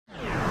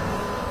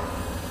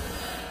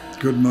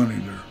good money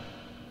there.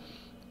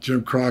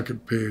 Jim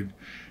Crockett paid.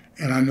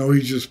 And I know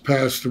he just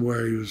passed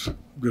away. He was a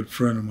good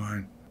friend of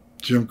mine,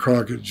 Jim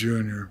Crockett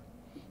Jr.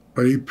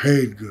 But he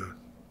paid good.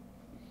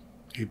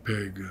 He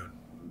paid good.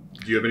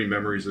 Do you have any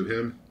memories of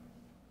him?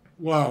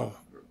 Wow.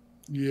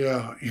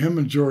 Yeah, him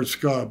and George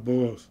Scott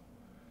both.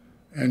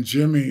 And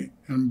Jimmy,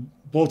 and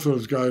both of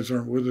those guys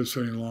aren't with us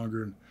any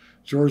longer. And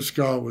George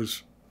Scott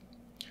was,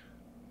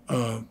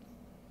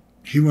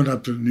 he went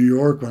up to New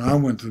York when I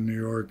went to New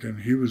York,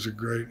 and he was a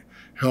great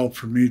help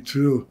for me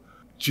too.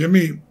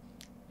 Jimmy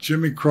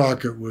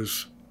Crockett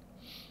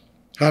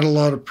had a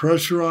lot of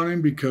pressure on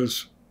him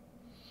because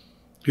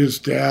his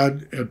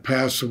dad had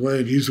passed away,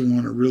 and he's the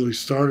one that really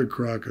started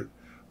Crockett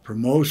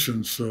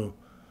Promotions. So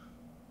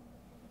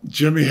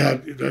Jimmy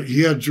had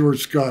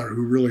George Scott,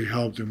 who really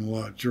helped him a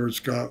lot. George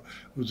Scott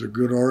was a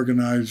good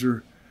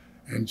organizer,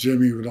 and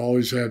Jimmy would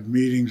always have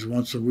meetings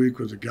once a week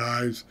with the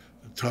guys,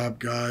 the top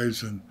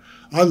guys, and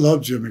I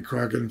love Jimmy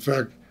Crockett. In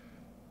fact,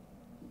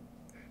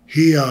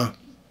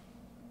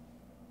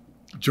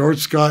 George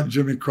Scott and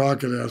Jimmy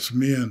Crockett asked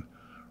me and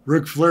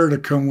Ric Flair to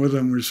come with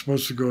him. We were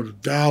supposed to go to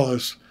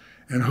Dallas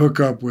and hook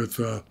up with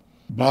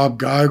Bob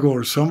Geigel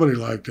or somebody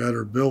like that,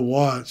 or Bill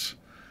Watts,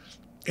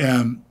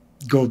 and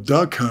go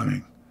duck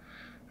hunting.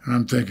 And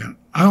I'm thinking,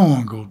 I don't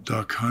want to go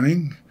duck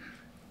hunting.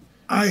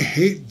 I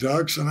hate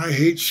ducks and I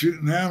hate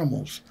shooting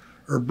animals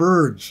or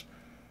birds.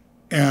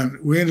 And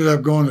we ended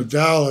up going to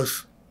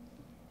Dallas,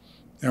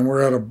 and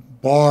we're at a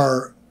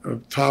bar at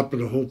the top of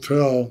the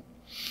hotel,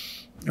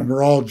 and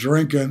we're all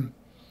drinking.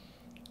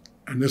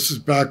 And this is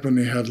back when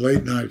they had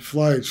late night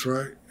flights,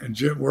 right? And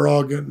we're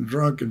all getting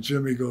drunk, and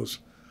Jimmy goes,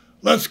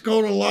 "Let's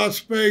go to Las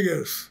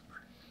Vegas."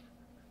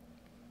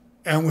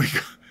 And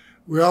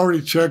we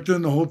already checked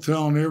in the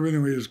hotel and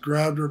everything. We just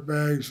grabbed our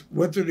bags,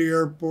 went to the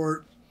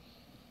airport,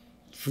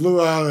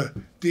 flew out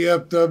of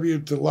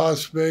DFW to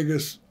Las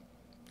Vegas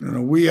in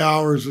the wee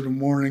hours of the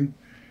morning,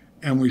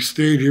 and we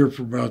stayed here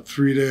for about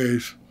 3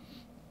 days.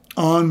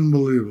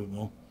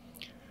 Unbelievable.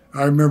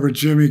 I remember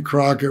Jimmy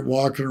Crockett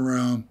walking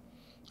around.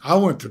 I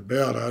went to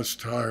bed. I was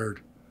tired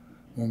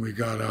when we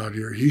got out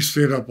here. He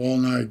stayed up all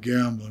night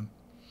gambling,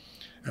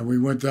 and we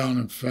went down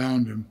and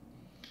found him,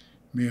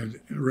 me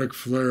and Ric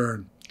Flair,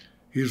 and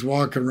he's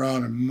walking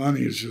around and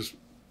money is just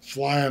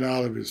flying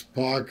out of his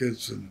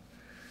pockets. And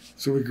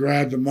so we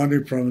grabbed the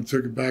money from him and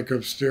took it back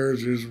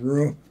upstairs to his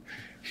room.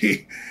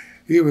 He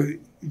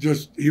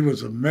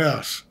was a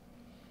mess.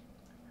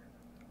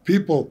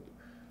 People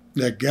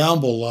that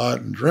gamble a lot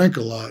and drink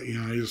a lot,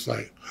 it's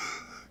like,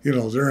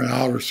 they're in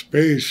outer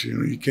space,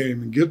 you can't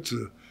even get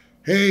to,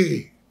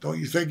 hey, don't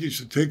you think you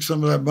should take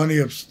some of that money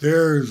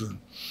upstairs?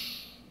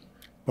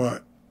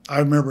 But I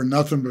remember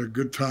nothing but a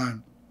good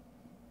time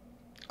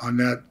on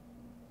that.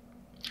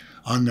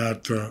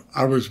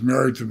 I was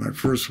married to my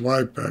first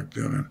wife back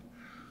then, and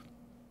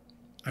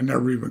I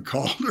never even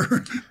called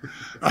her.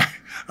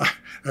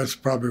 That's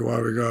probably why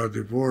we got a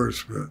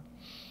divorce, but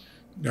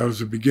that was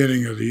the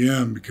beginning of the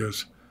end,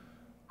 because,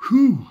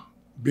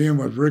 being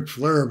with Ric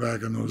Flair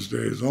back in those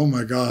days, oh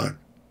my God,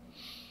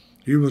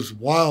 he was a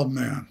wild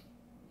man.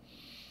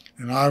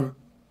 And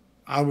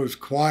I was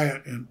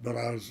quiet, but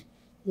I was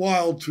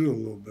wild too a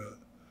little bit.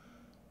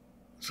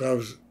 So I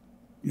was,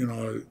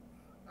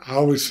 I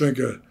always think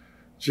of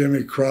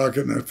Jimmy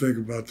Crockett, and I think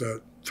about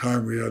that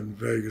time we had in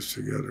Vegas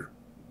together.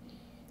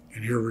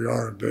 And here we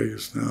are in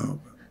Vegas now.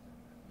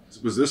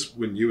 Was this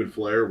when you and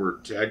Flair were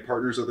tag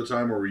partners at the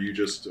time, or were you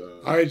just...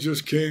 I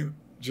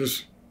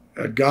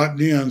had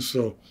gotten in,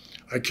 so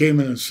I came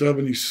in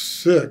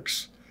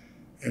 76,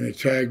 and they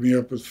tagged me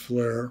up with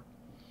Flair.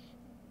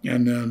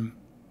 And then,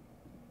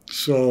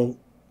 so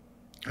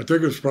I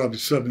think it was probably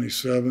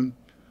 77.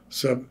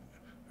 It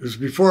was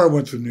before I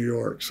went to New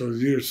York, so it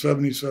was either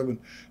 77,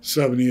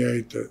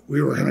 78 that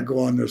we were going to go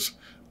on this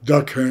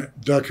duck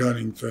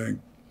hunting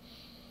thing,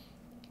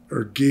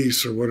 or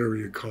geese, or whatever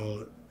you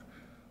call it.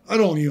 I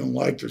don't even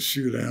like to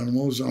shoot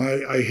animals, and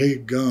I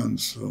hate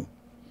guns, so.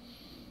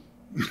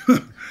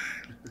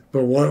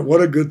 But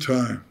what a good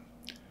time.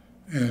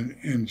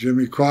 And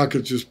Jimmy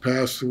Crockett just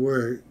passed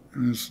away,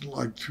 and it's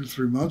like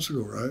 2-3 months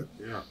ago, right?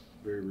 Yeah,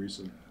 very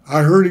recent.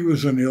 I heard he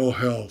was in ill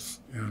health,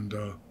 and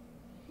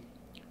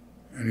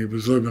he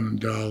was living in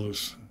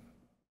Dallas.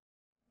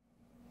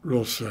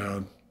 Real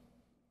sad.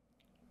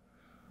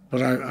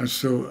 But I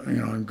still,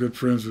 I'm good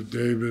friends with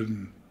David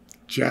and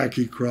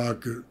Jackie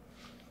Crockett.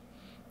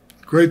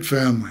 Great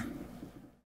family.